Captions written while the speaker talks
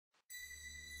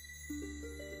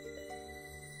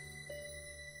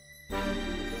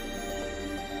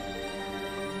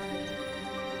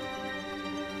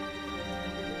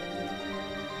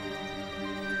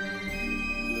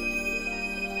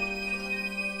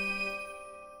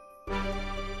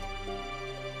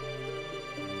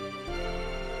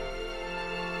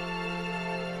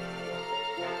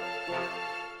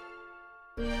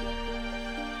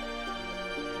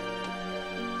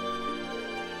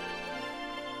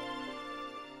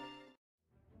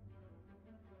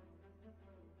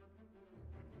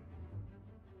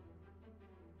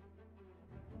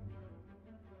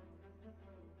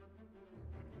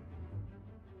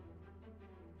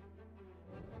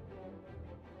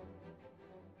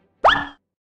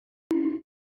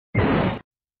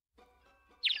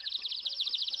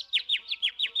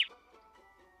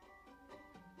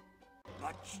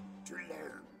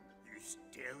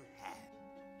still have.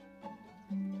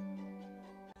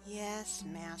 Yes,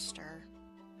 Master.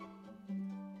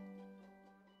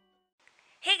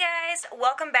 Hey guys,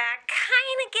 welcome back.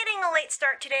 Kinda getting a late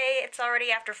start today. It's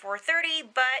already after 4:30,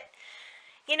 but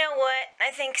you know what?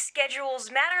 I think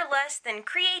schedules matter less than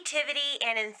creativity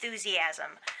and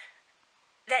enthusiasm.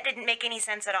 That didn't make any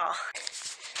sense at all.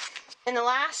 In the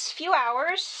last few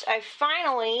hours, I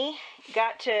finally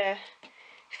got to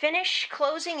finish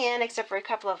closing in, except for a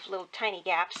couple of little tiny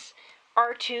gaps,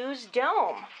 Artoo's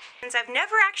dome. Since I've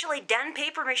never actually done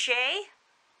paper mache,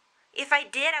 if I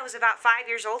did, I was about 5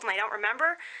 years old and I don't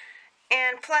remember.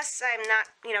 And plus, I'm not,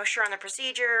 sure on the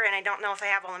procedure, and I don't know if I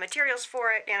have all the materials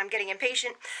for it, and I'm getting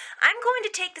impatient. I'm going to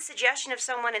take the suggestion of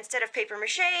someone, instead of paper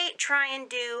mache, try and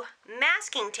do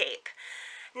masking tape.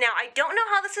 Now, I don't know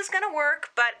how this is going to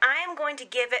work, but I am going to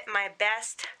give it my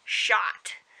best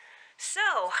shot.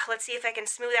 So, let's see if I can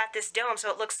smooth out this dome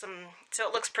so it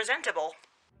looks presentable.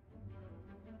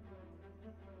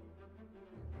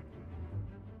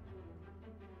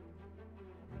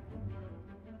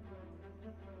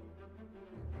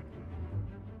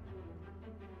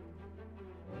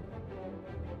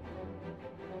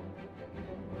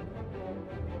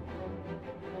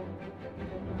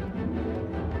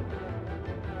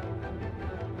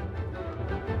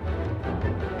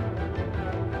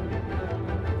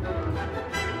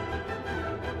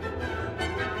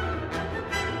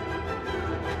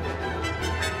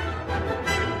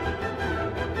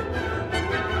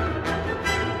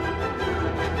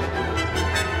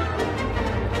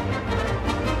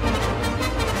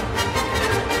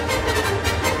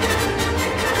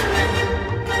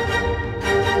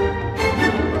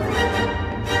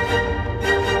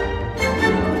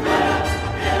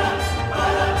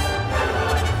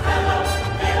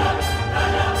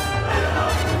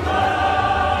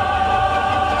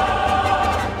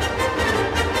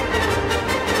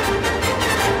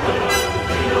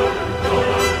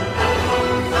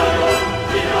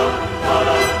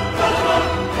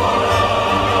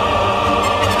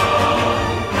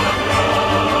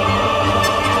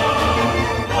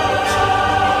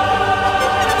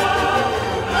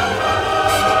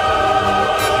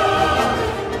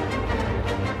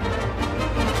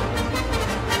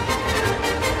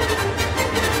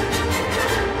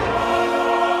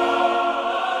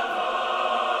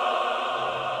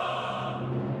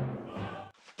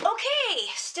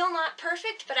 Still not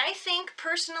perfect, but I think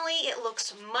personally it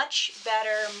looks much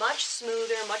better, much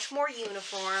smoother, much more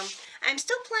uniform. I'm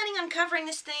still planning on covering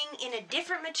this thing in a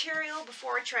different material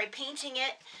before I try painting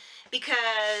it,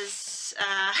 because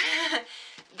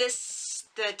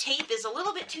the tape is a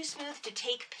little bit too smooth to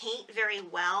take paint very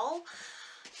well.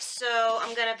 So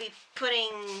I'm going to be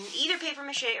putting either paper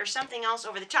mache or something else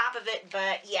over the top of it,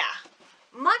 but yeah,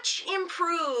 much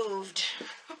improved.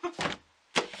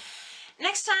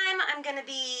 Next time, I'm going to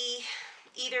be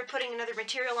either putting another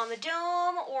material on the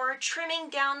dome or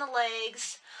trimming down the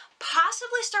legs,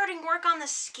 possibly starting work on the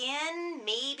skin,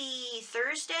 maybe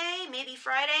Thursday, maybe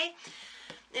Friday,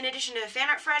 in addition to Fan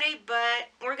Art Friday, but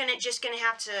we're just going to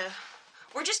have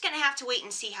to wait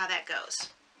and see how that goes.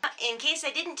 In case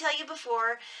I didn't tell you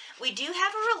before, we do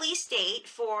have a release date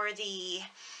for the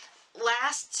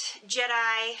Last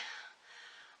Jedi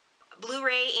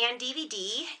Blu-ray and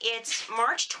DVD. It's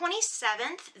March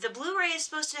 27th. The Blu-ray is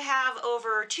supposed to have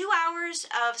over 2 hours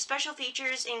of special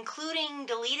features, including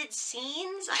deleted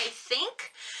scenes, I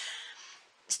think.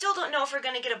 Still don't know if we're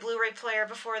going to get a Blu-ray player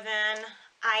before then.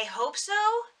 I hope so.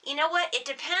 You know what? It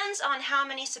depends on how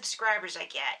many subscribers I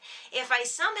get. If I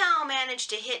somehow manage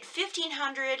to hit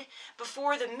 1,500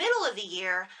 before the middle of the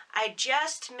year, I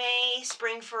just may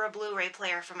spring for a Blu-ray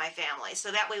player for my family. So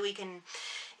that way we can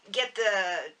get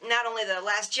not only the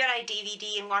Last Jedi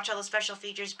DVD and watch all the special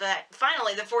features, but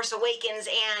finally The Force Awakens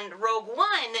and Rogue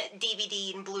One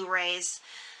DVD and Blu-rays.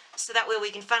 So that way we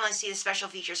can finally see the special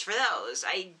features for those.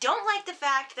 I don't like the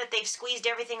fact that they've squeezed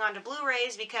everything onto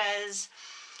Blu-rays, because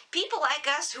people like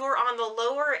us who are on the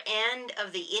lower end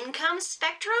of the income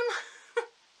spectrum,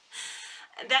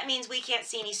 that means we can't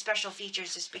see any special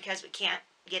features just because we can't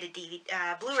get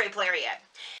a Blu-ray player yet.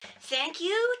 Thank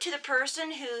you to the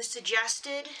person who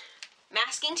suggested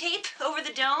masking tape over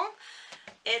the dome.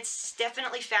 It's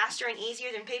definitely faster and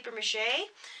easier than paper mache,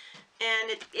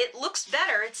 and it looks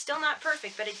better. It's still not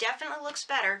perfect, but it definitely looks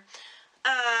better.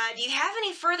 Do you have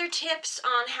any further tips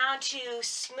on how to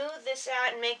smooth this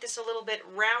out and make this a little bit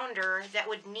rounder that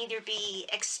would neither be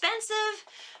expensive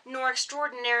nor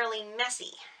extraordinarily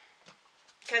messy?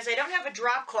 Because I don't have a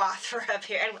drop cloth for up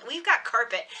here, and we've got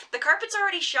carpet. The carpet's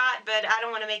already shot, but I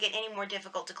don't want to make it any more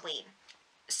difficult to clean.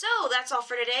 So that's all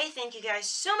for today. Thank you guys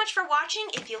so much for watching.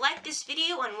 If you like this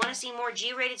video and want to see more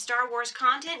G-rated Star Wars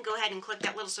content, go ahead and click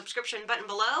that little subscription button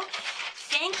below.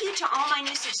 Thank you to all my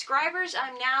new subscribers.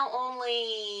 I'm now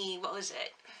only,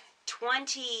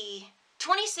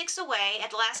 26 away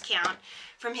at the last count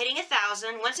from hitting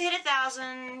 1,000. Once I hit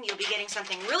 1,000, you'll be getting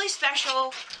something really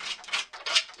special.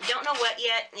 Don't know what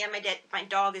yet. Yeah, my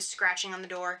dog is scratching on the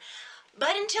door.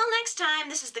 But until next time,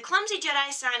 this is the Clumsy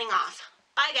Jedi signing off.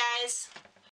 Bye, guys.